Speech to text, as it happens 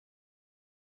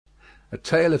A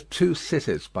Tale of Two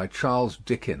Cities by Charles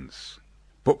Dickens.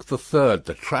 Book the Third,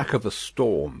 The Track of a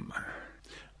Storm.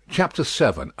 Chapter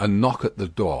 7. A Knock at the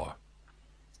Door.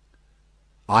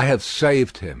 I have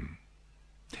saved him.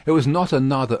 It was not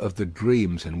another of the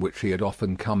dreams in which he had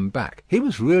often come back. He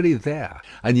was really there,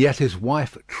 and yet his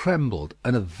wife trembled,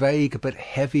 and a vague but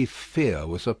heavy fear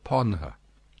was upon her.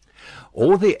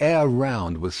 All the air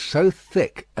round was so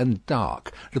thick and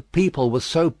dark, the people were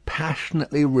so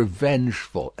passionately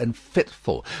revengeful and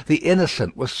fitful, the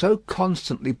innocent were so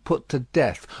constantly put to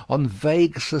death on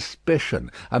vague suspicion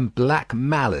and black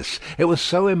malice, it was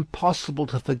so impossible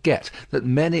to forget that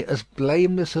many as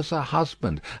blameless as her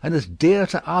husband, and as dear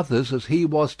to others as he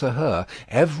was to her,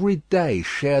 every day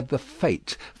shared the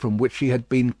fate from which she had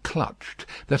been clutched,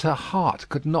 that her heart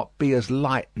could not be as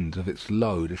lightened of its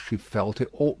load as she felt it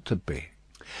ought to be.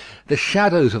 The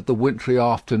shadows of the wintry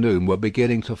afternoon were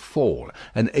beginning to fall,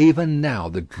 and even now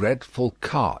the dreadful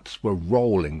carts were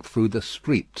rolling through the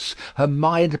streets. Her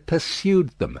mind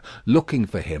pursued them, looking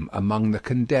for him among the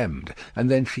condemned,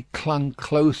 and then she clung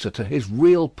closer to his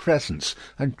real presence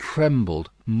and trembled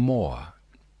more.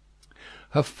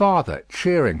 Her father,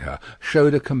 cheering her,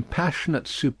 showed a compassionate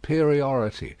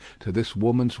superiority to this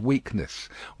woman's weakness,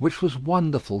 which was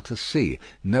wonderful to see.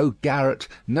 No garret,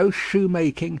 no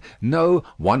shoemaking, no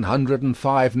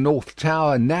 105 North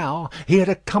Tower now. He had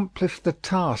accomplished the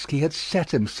task he had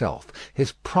set himself.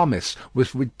 His promise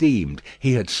was redeemed.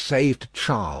 He had saved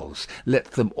Charles.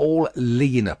 Let them all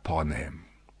lean upon him.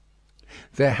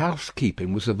 Their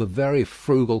housekeeping was of a very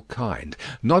frugal kind,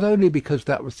 not only because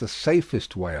that was the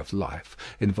safest way of life,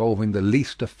 involving the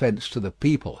least offence to the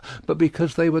people, but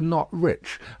because they were not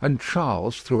rich, and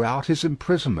Charles, throughout his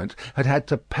imprisonment, had had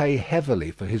to pay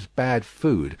heavily for his bad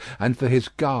food, and for his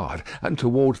guard, and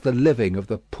towards the living of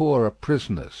the poorer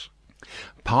prisoners.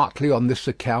 Partly on this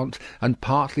account, and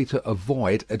partly to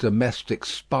avoid a domestic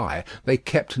spy, they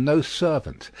kept no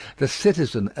servant. The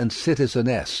citizen and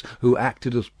citizeness, who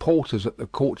acted as porters at the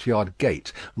courtyard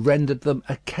gate, rendered them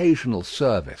occasional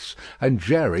service, and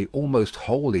Jerry, almost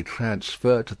wholly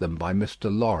transferred to them by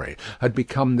Mr. Lorry, had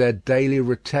become their daily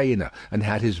retainer, and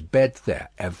had his bed there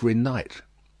every night.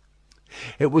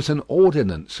 It was an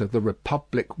ordinance of the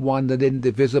Republic, one and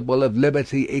indivisible, of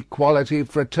liberty, equality,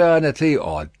 fraternity,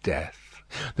 or death,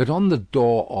 that on the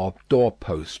door or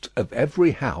doorpost of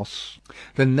every house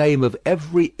the name of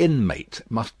every inmate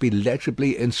must be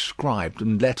legibly inscribed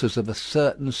in letters of a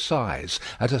certain size,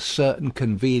 at a certain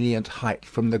convenient height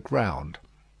from the ground.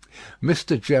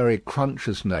 Mr. Jerry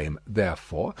Cruncher's name,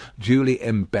 therefore, duly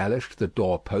embellished the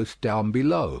doorpost down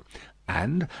below,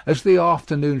 and, as the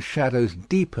afternoon shadows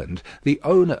deepened, the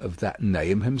owner of that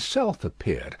name himself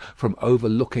appeared, from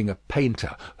overlooking a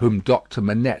painter whom Dr.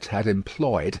 Manette had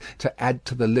employed to add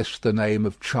to the list the name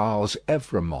of Charles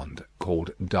Evrémonde,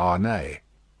 called Darnay.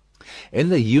 In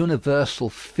the universal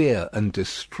fear and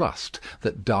distrust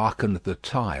that darkened the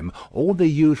time, all the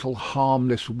usual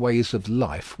harmless ways of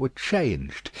life were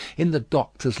changed. In the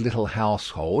doctor's little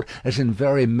household, as in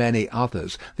very many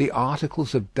others, the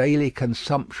articles of daily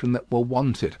consumption that were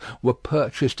wanted were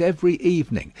purchased every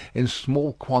evening in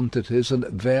small quantities and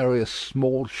at various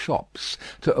small shops.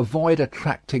 To avoid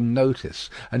attracting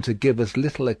notice, and to give as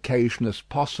little occasion as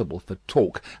possible for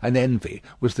talk and envy,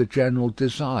 was the general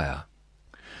desire.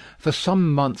 For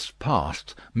some months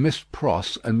past, Miss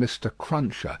Pross and Mr.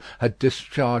 Cruncher had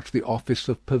discharged the office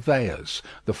of purveyors,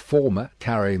 the former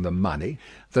carrying the money,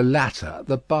 the latter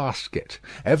the basket.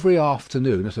 Every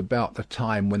afternoon, at about the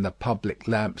time when the public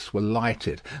lamps were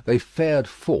lighted, they fared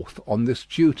forth on this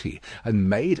duty, and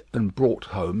made and brought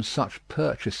home such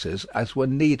purchases as were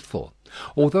needful.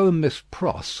 Although Miss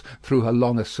Pross, through her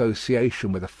long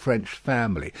association with a French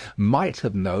family, might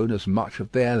have known as much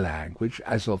of their language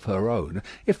as of her own,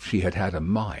 if she had had a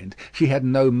mind, she had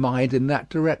no mind in that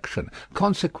direction.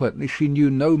 Consequently, she knew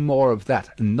no more of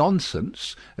that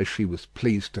nonsense, as she was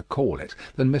pleased to call it,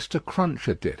 than Mr.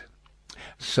 Cruncher did.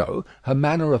 So her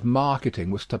manner of marketing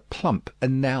was to plump a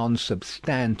noun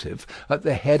substantive at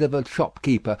the head of a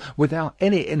shopkeeper without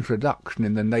any introduction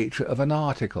in the nature of an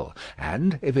article,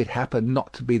 and, if it happened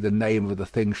not to be the name of the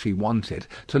thing she wanted,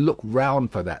 to look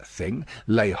round for that thing,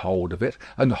 lay hold of it,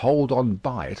 and hold on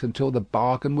by it until the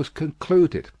bargain was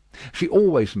concluded. She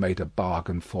always made a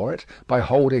bargain for it, by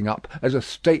holding up, as a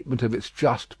statement of its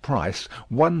just price,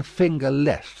 one finger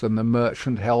less than the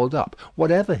merchant held up,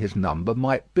 whatever his number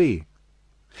might be.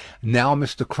 "Now,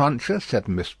 Mr. Cruncher," said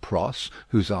Miss Pross,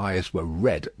 whose eyes were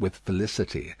red with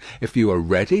felicity, "if you are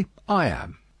ready, I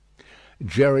am."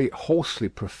 Jerry hoarsely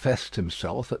professed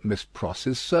himself at Miss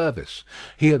Pross's service.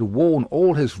 He had worn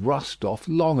all his rust off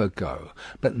long ago,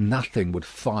 but nothing would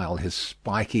file his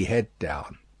spiky head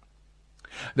down.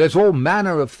 "There's all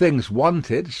manner of things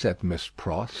wanted," said Miss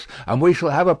Pross, "and we shall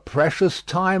have a precious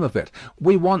time of it.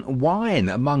 We want wine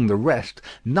among the rest.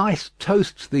 Nice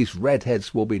toasts these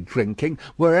redheads will be drinking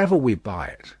wherever we buy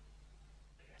it."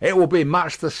 "It will be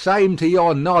much the same to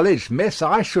your knowledge, miss,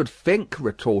 I should think,"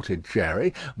 retorted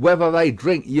Jerry, "whether they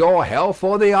drink your health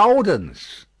or the old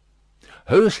un's."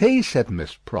 "Who's he?" said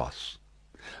Miss Pross.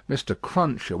 Mr.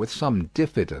 Cruncher, with some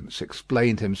diffidence,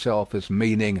 explained himself as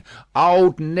meaning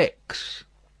 "Old Nick's."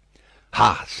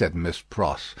 "Ha!" said Miss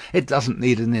Pross, "it doesn't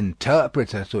need an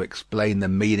interpreter to explain the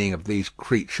meaning of these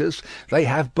creatures. They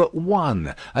have but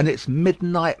one, and it's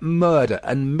midnight murder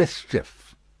and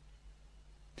mischief."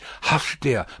 "Hush,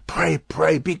 dear!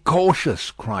 Pray, be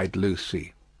cautious!" cried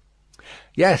Lucy.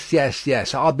 Yes,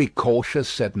 I'll be cautious,"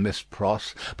 said Miss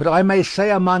Pross; "but I may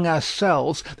say among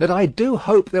ourselves that I do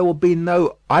hope there will be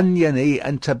no oniony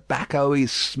and tobacco-y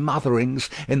smotherings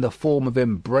in the form of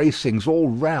embracings all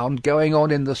round going on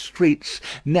in the streets.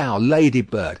 Now,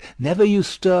 Ladybird, never you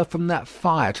stir from that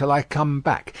fire till I come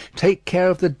back. Take care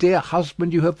of the dear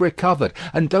husband you have recovered,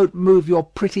 and don't move your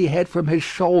pretty head from his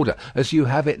shoulder, as you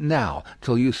have it now,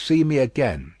 till you see me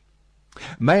again.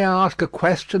 May I ask a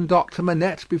question, Doctor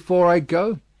Manette, before I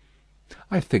go?"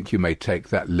 "I think you may take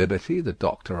that liberty," the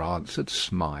doctor answered,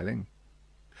 smiling.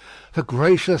 "For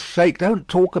gracious sake, don't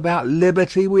talk about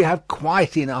liberty. We have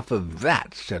quite enough of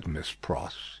that," said Miss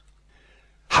Pross.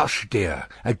 "Hush, dear!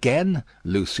 Again?"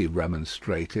 Lucy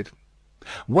remonstrated.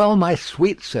 "Well, my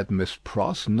sweet," said Miss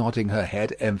Pross, nodding her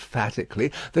head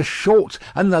emphatically, "the short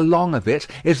and the long of it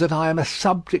is that I am a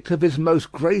subject of his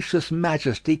most gracious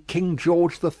Majesty King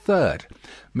George the Third."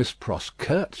 Miss Pross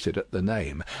curtsied at the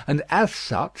name. "And as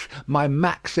such, my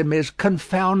maxim is,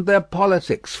 confound their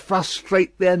politics,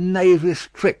 frustrate their knavish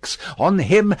tricks. On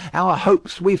him our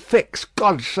hopes we fix.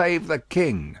 God save the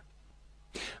King."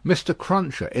 Mr.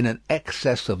 Cruncher, in an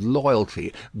excess of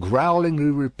loyalty,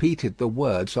 growlingly repeated the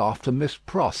words after Miss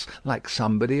Pross, like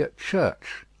somebody at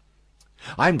church.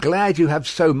 "I'm glad you have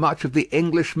so much of the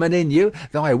Englishman in you,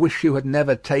 though I wish you had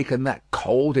never taken that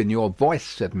cold in your voice,"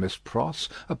 said Miss Pross,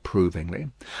 approvingly.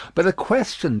 "But a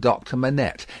question, Doctor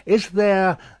Manette. Is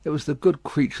there—" It was the good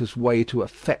creature's way to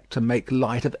affect to make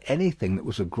light of anything that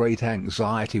was a great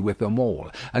anxiety with them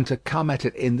all, and to come at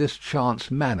it in this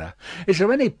chance manner. "Is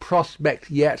there any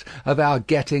prospect yet of our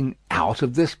getting out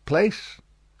of this place?"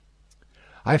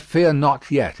 "I fear not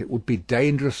yet. It would be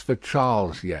dangerous for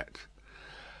Charles yet."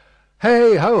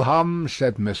 "Hey, ho, hum,"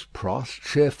 said Miss Pross,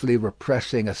 cheerfully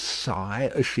repressing a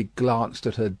sigh as she glanced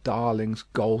at her darling's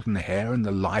golden hair in the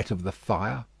light of the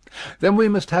fire. "Then we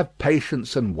must have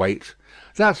patience and wait.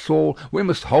 That's all. We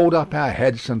must hold up our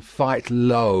heads and fight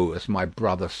low, as my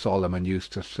brother Solomon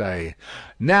used to say.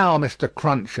 Now, Mr.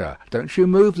 Cruncher, don't you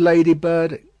move,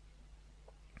 Ladybird."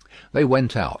 They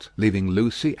went out, leaving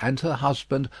Lucy and her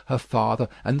husband, her father,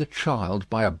 and the child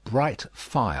by a bright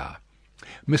fire.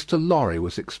 Mr. Lorry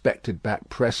was expected back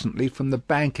presently from the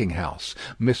banking-house.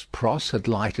 Miss Pross had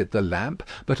lighted the lamp,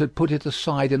 but had put it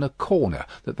aside in a corner,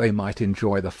 that they might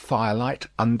enjoy the firelight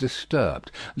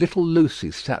undisturbed. Little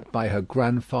Lucy sat by her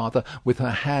grandfather with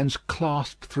her hands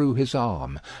clasped through his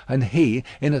arm, and he,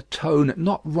 in a tone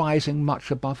not rising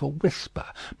much above a whisper,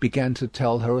 began to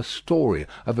tell her a story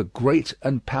of a great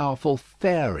and powerful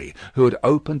fairy who had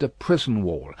opened a prison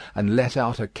wall and let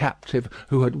out a captive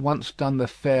who had once done the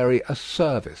fairy a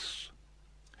service.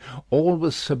 All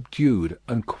was subdued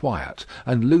and quiet,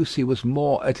 and Lucy was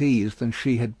more at ease than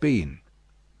she had been.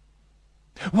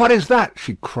 "What is that?"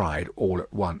 she cried all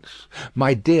at once.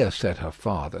 "My dear," said her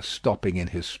father, stopping in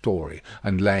his story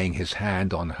and laying his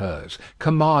hand on hers,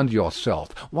 "command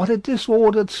yourself. What a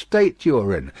disordered state you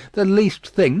are in. The least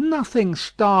thing, nothing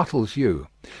startles you.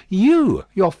 You,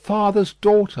 your father's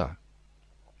daughter."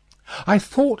 "I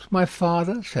thought, my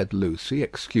father," said Lucy,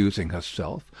 excusing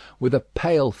herself, with a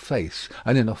pale face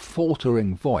and in a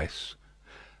faltering voice,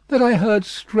 "that I heard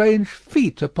strange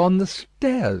feet upon the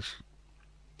stairs."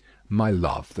 "My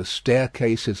love, the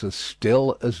staircase is as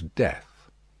still as death."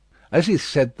 As he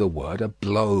said the word, a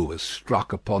blow was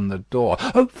struck upon the door.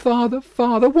 "Oh, father,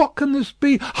 father, what can this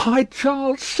be? Hide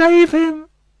Charles! Save him!"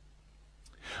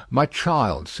 "My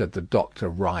child," said the doctor,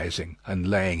 rising and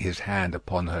laying his hand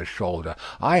upon her shoulder,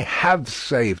 "I have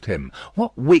saved him.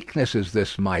 What weakness is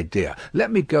this, my dear?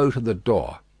 Let me go to the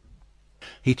door."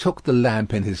 He took the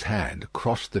lamp in his hand,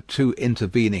 crossed the two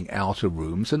intervening outer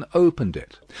rooms, and opened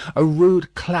it. A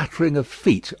rude clattering of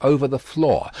feet over the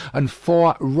floor, and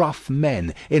 4 rough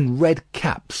men in red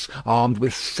caps, armed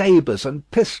with sabres and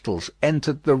pistols,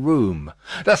 entered the room.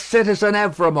 "The citizen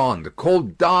Evrémonde,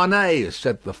 called Darnay,"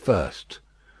 said the first.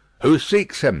 "Who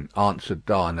seeks him?" answered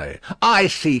Darnay. "I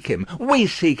seek him. We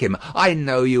seek him. I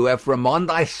know you,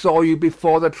 Evrémonde. I saw you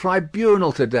before the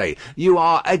tribunal to-day. You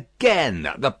are again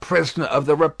the prisoner of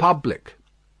the Republic."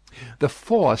 The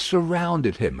four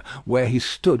surrounded him, where he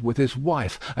stood with his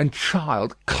wife and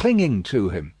child clinging to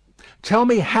him. "Tell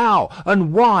me how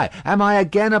and why am I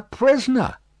again a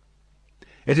prisoner?"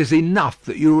 "It is enough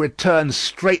that you return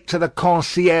straight to the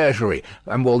conciergerie,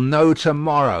 and will know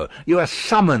tomorrow. You are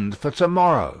summoned for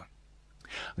tomorrow."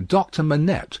 Doctor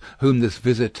Manette, whom this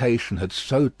visitation had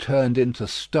so turned into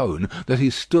stone that he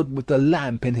stood with the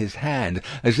lamp in his hand,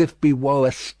 as if he were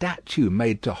a statue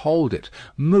made to hold it,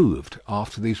 moved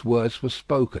after these words were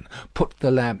spoken, put the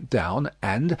lamp down,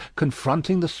 and,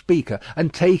 confronting the speaker,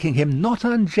 and taking him not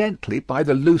ungently by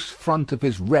the loose front of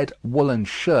his red woollen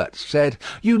shirt, said,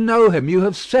 "You know him, you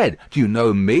have said. Do you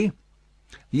know me?"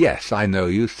 "Yes, I know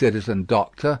you, citizen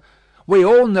doctor." "We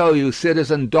all know you,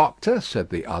 citizen doctor," said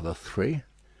the other three.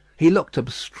 He looked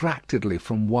abstractedly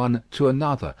from one to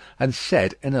another, and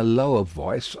said in a lower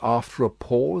voice, after a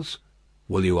pause,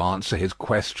 "Will you answer his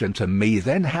question to me,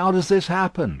 then? How does this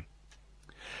happen?"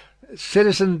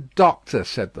 "Citizen doctor,"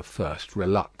 said the first,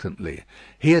 reluctantly,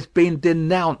 "he has been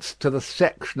denounced to the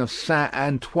section of Saint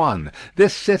Antoine.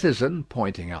 This citizen,"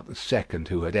 pointing out the second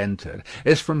who had entered,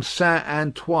 "is from Saint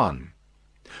Antoine."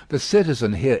 The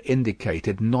citizen here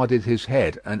indicated nodded his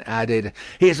head, and added,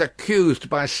 "He is accused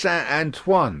by Saint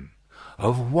Antoine."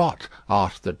 "Of what?"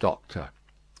 asked the doctor.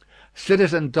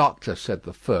 "Citizen doctor," said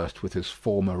the first with his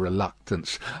former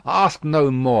reluctance, "ask no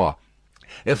more.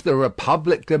 If the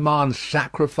Republic demands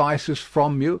sacrifices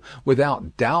from you,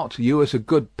 without doubt you as a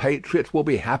good patriot will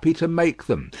be happy to make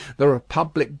them. The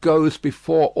Republic goes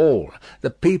before all. The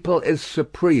people is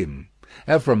supreme.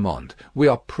 Evrémonde, we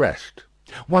are pressed."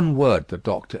 "One word," the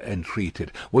doctor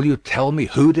entreated. "Will you tell me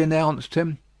who denounced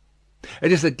him?" "It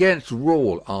is against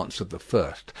rule," answered the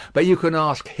first. "But you can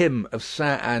ask him of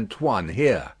Saint Antoine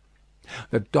here."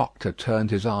 The doctor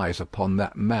turned his eyes upon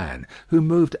that man, who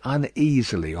moved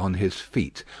uneasily on his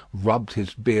feet, rubbed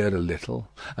his beard a little,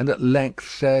 and at length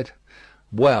said,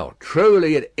 "Well,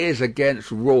 truly it is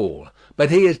against rule.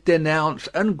 But he is denounced,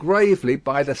 and gravely,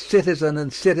 by the citizen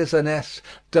and citizeness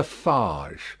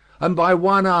Defarge, and by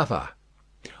one other."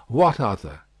 "What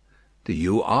other?" "Do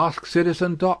you ask,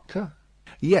 citizen doctor?"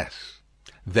 "Yes."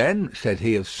 "Then," said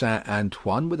he of Saint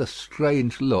Antoine, with a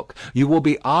strange look, "you will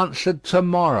be answered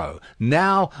tomorrow.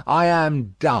 Now I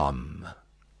am dumb."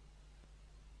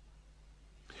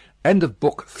 End of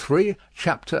Book 3,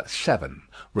 Chapter 7.